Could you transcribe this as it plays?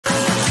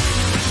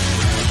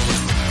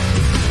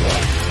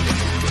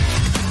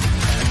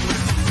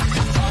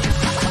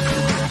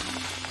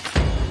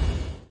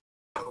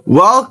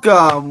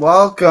Welcome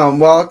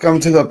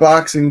to the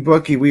Boxing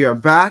Bookie. We are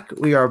back.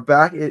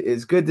 It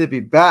is good to be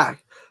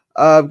back.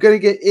 I'm going to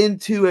get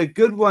into a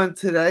good one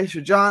today.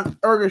 Shohjahon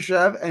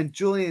Ergashev and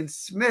Julian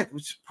Smith,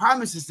 which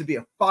promises to be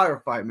a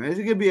firefight, man. It's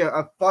going to be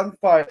a fun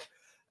fight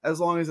as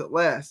long as it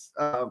lasts,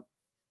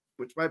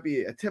 which might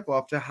be a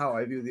tip-off to how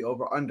I view the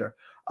over-under.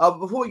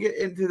 Before we get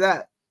into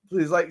that,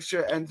 please like,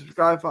 share, and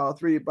subscribe. Follow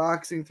 3D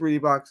Boxing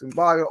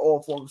Blog, on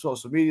all forms of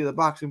social media. The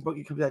Boxing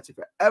Bookie comes at you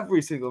for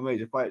every single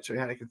major fight, show you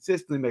how to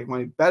consistently make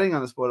money betting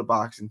on the sport of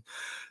boxing.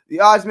 The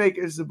odds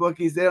makers, the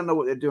bookies, they don't know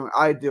what they're doing.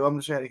 I do. I'm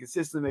going to show you how to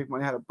consistently make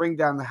money, how to bring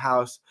down the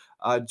house.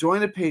 Join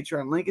the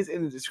Patreon. Link is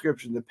in the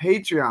description. The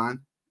Patreon,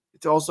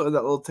 it's also in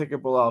that little ticker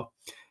below.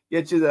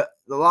 Get you the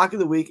lock of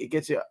the week. It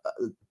gets you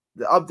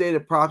the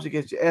updated props. It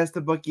gets you Ask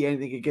the Bookie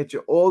Anything. It gets you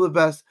all the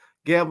best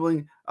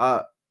gambling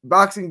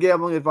boxing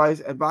gambling advice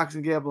and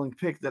boxing gambling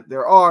picks that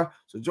there are.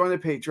 So join the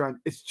Patreon.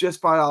 It's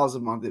just $5 a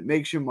month. It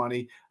makes you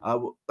money.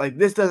 Like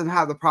this doesn't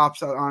have the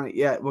props out on it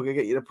yet. We're gonna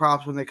get you the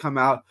props when they come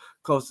out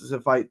close to the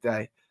fight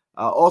day.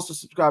 Also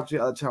subscribe to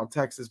the other channel,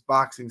 Texas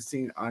Boxing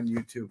Scene on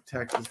YouTube.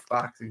 Texas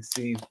Boxing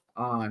Scene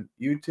on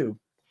YouTube.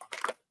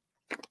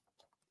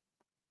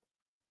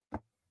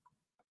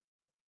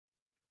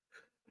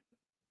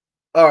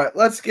 All right,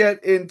 let's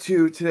get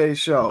into today's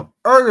show.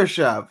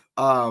 Ergashev,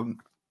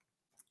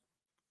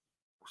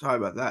 sorry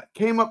about that,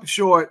 came up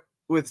short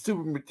with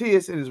Super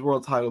Matias in his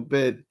world title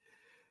bid.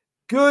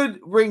 Good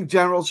ring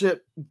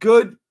generalship,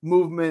 good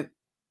movement,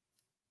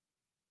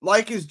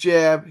 like his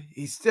jab.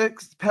 He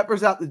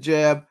peppers out the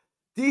jab,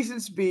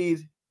 decent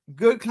speed,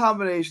 good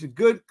combination,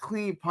 good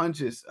clean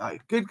punches,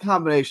 good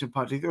combination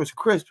punches. He throws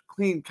crisp,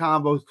 clean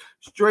combos,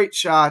 straight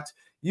shots,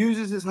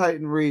 uses his height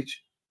and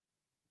reach.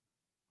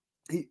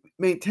 He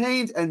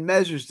maintains and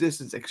measures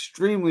distance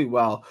extremely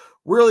well.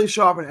 Really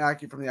sharp and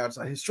accurate from the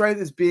outside. His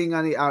strength is being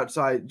on the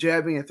outside,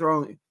 jabbing and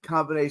throwing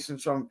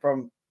combinations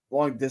from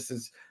long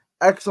distance.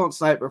 Excellent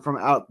sniper from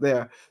out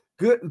there.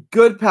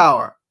 Good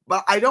power.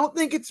 But I don't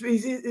think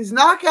his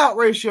knockout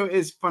ratio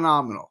is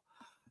phenomenal.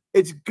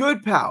 It's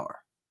good power.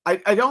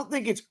 I don't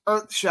think it's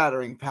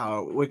earth-shattering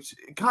power, which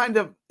kind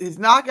of his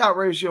knockout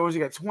ratio is he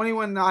got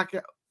 21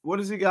 knockout. What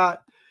has he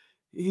got?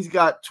 He's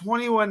got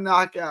 21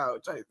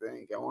 knockouts, I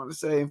think. I want to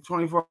say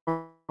 24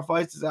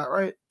 fights. Is that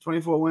right?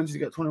 24 wins.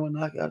 He's got 21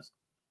 knockouts.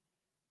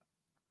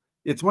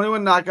 Yeah,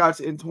 21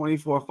 knockouts in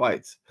 24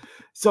 fights.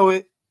 So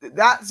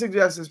that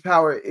suggests his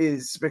power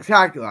is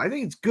spectacular. I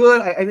think it's good.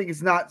 I think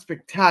it's not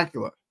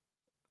spectacular.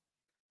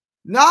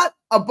 Not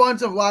a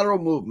bunch of lateral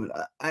movement.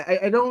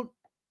 I don't.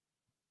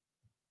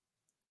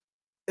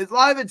 It's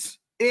live. It's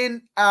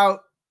in,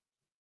 out,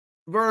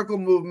 vertical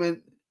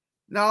movement.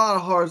 Not a lot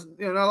of hard,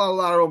 not a lot of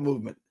lateral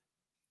movement.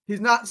 He's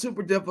not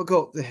super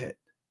difficult to hit.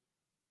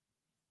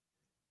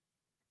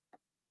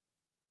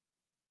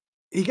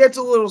 He gets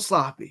a little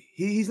sloppy.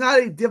 He's not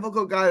a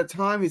difficult guy to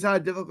time. He's not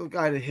a difficult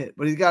guy to hit,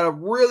 but he's got a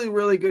really,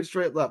 really good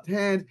straight left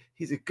hand.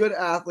 He's a good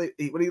athlete,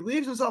 but he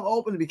leaves himself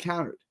open to be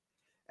countered.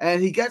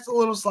 And he gets a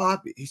little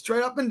sloppy. He's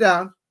straight up and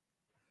down,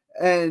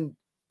 and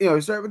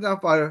he's straight up and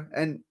down fighter,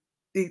 and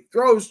he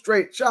throws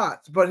straight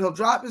shots, but he'll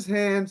drop his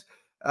hands.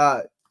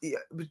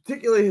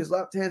 Particularly his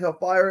left hand, he'll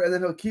fire, and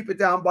then he'll keep it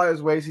down by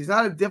his waist. He's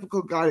not a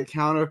difficult guy to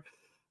counter,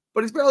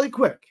 but he's fairly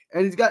quick,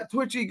 and he's got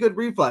twitchy, good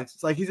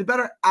reflexes. Like he's a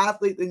better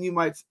athlete than you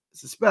might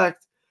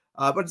suspect,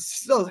 but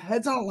still, his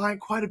head's on a line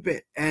quite a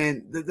bit.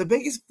 And the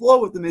biggest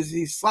flaw with him is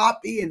he's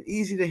sloppy and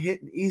easy to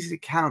hit and easy to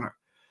counter.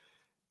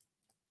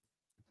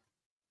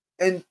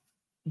 And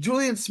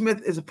Julian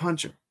Smith is a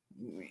puncher.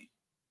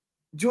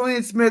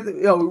 Julian Smith, we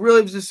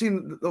really have just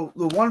seen the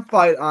one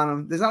fight on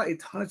him. There's not a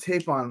ton of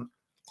tape on him.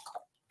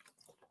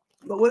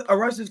 But with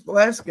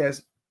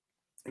Ergashev,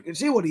 you can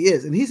see what he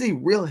is, and he's a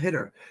real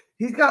hitter.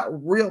 He's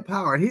got real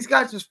power, and he's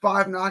got just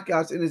 5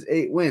 knockouts in his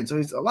 8 wins, so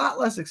he's a lot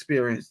less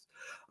experienced.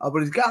 But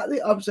he's got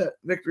the upset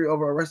victory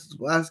over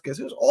Ergashev,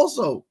 who's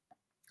also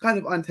kind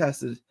of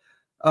untested,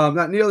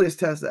 not nearly as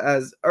tested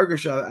as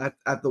Ergashev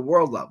at the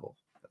world level,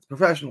 at the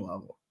professional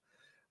level.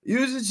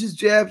 Uses his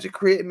jab to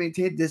create and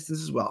maintain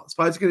distance as well. This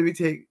fight's going to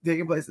be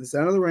taking place in the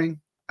center of the ring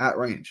at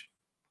range.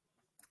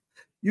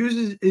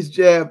 Uses his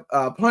jab,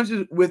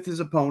 punches with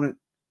his opponent,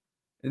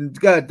 and he's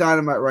got a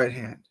dynamite right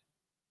hand.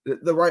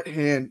 The right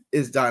hand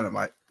is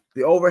dynamite.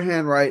 The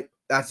overhand right,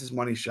 that's his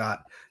money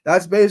shot.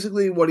 That's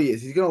basically what he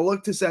is. He's going to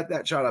look to set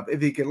that shot up.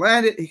 If he can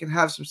land it, he can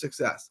have some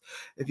success.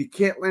 If he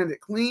can't land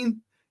it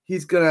clean,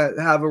 he's going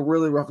to have a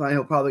really rough night.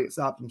 He'll probably get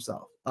stopped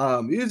himself.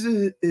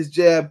 Uses his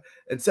jab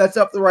and sets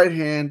up the right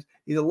hand.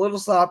 He's a little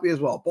sloppy as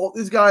well. Both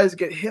these guys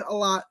get hit a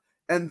lot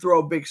and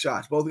throw big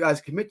shots. Both guys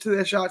commit to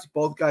their shots.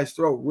 Both guys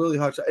throw really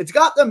hard shots. It's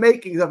got the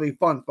makings of a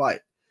fun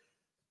fight.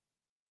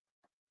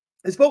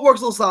 His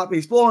footwork's a little sloppy.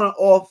 He's falling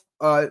off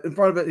in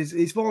front of it.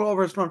 He's falling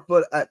over his front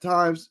foot at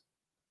times.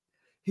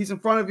 He's in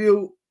front of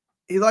you.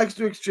 He likes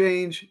to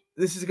exchange.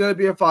 This is going to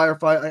be a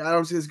firefight. I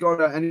don't see this going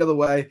down any other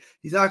way.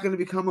 He's not going to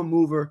become a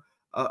mover.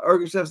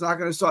 Ergashev's not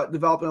going to start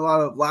developing a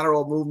lot of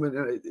lateral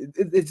movement.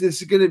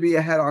 It's going to be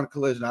a head-on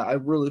collision. I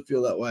really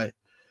feel that way.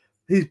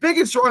 He's big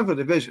and strong for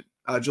the division.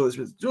 Julian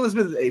Smith. Julian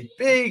Smith is a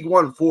big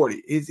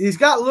 140. He's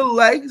got little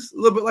legs, a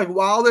little bit like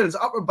Wilder. His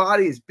upper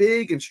body is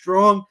big and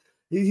strong.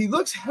 He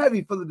looks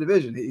heavy for the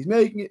division. He's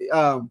making it.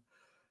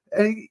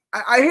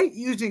 I hate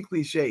using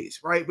cliches,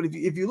 right? But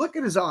if you look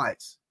at his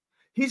eyes,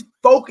 he's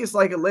focused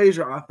like a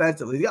laser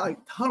offensively. He's got like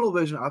tunnel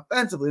vision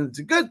offensively, and it's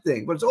a good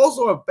thing, but it's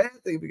also a bad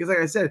thing because, like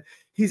I said,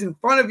 he's in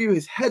front of you,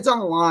 his head's on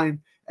the line,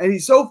 and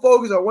he's so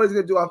focused on what he's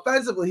going to do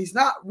offensively, he's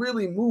not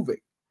really moving.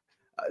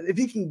 If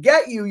he can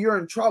get you, you're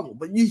in trouble,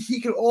 but he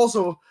can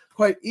also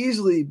quite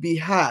easily be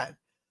had.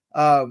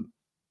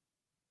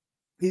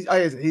 He's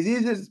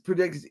easy to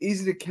predict, he's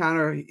easy to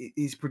counter,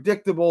 he's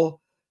predictable,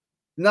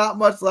 not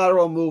much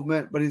lateral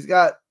movement, but he's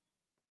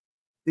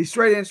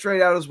straight in,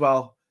 straight out as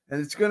well, and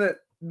it's going to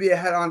be a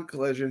head-on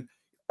collision.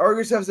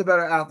 Ergashev's a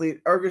better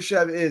athlete.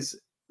 Ergashev is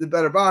the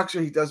better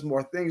boxer. He does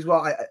more things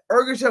well.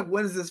 Ergashev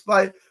wins this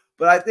fight,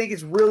 but I think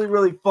it's really,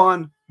 really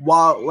fun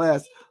while it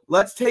lasts.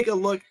 Let's take a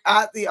look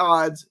at the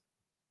odds.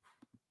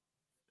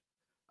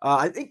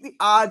 I think the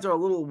odds are a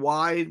little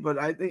wide, but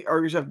I think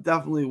Ergashev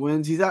definitely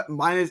wins. He's at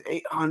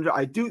 -800.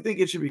 I do think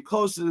it should be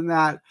closer than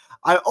that.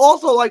 I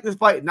also like this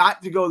fight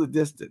not to go the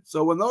distance.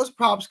 So when those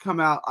props come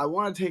out, I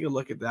want to take a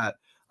look at that.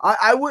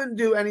 I wouldn't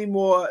do any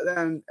more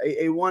than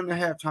a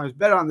 1.5 times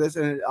bet on this,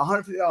 and a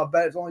 $150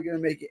 bet is only going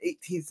to make it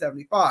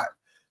 $18.75.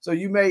 So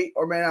you may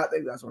or may not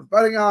think that's worth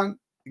betting on.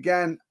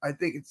 Again, I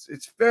think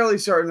it's fairly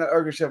certain that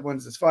Ergashev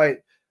wins this fight.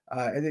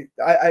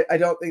 I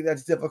don't think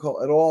that's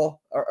difficult at all.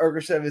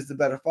 Ergashev is the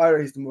better fighter.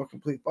 He's the more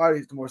complete fighter.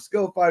 He's the more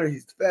skilled fighter.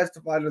 He's the faster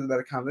fighter, the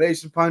better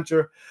combination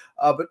puncher.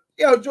 But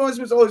Julian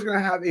Smith's always going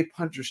to have a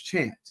puncher's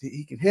chance.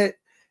 He can hit,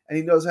 and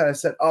he knows how to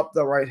set up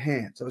the right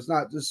hand. So it's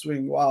not just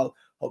swinging wild,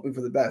 hoping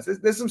for the best.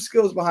 There's some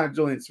skills behind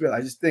Julian Smith.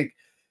 I just think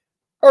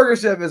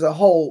Ergashev is a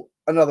whole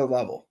another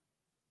level.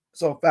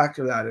 So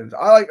factor that in.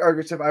 I like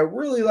Ergashev. I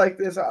really like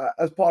this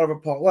as part of a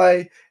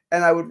parlay.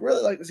 And I would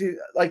really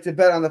like to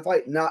bet on the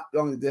fight not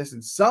going the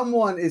distance.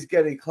 Someone is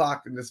getting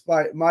clocked in this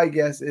fight. My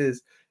guess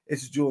is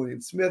it's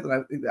Julian Smith, and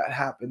I think that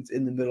happens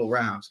in the middle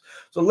rounds.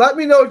 So let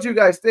me know what you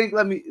guys think.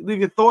 Let me leave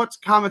your thoughts,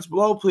 comments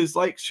below. Please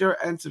like,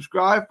 share, and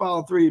subscribe.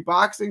 Follow 3D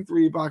Boxing,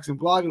 3D Boxing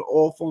blog, and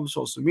all forms of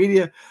social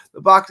media. The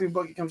Boxing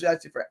Bookie comes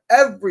at you for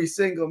every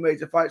single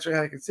major fight, showing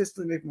how to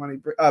consistently make money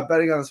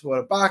betting on the sport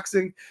of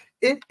boxing.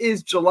 It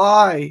is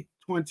July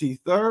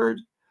 23rd.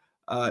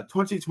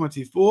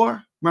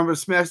 2024. Remember to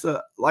smash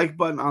the like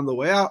button on the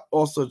way out.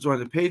 Also join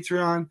the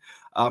Patreon.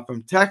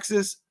 From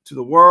Texas to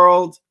the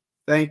world,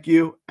 thank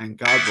you and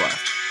God bless.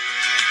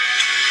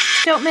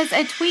 Don't miss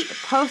a tweet,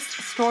 post,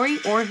 story,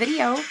 or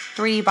video.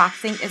 3D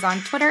Boxing is on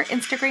Twitter,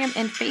 Instagram,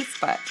 and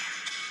Facebook.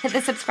 Hit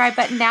the subscribe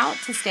button now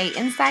to stay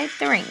inside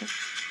the ring.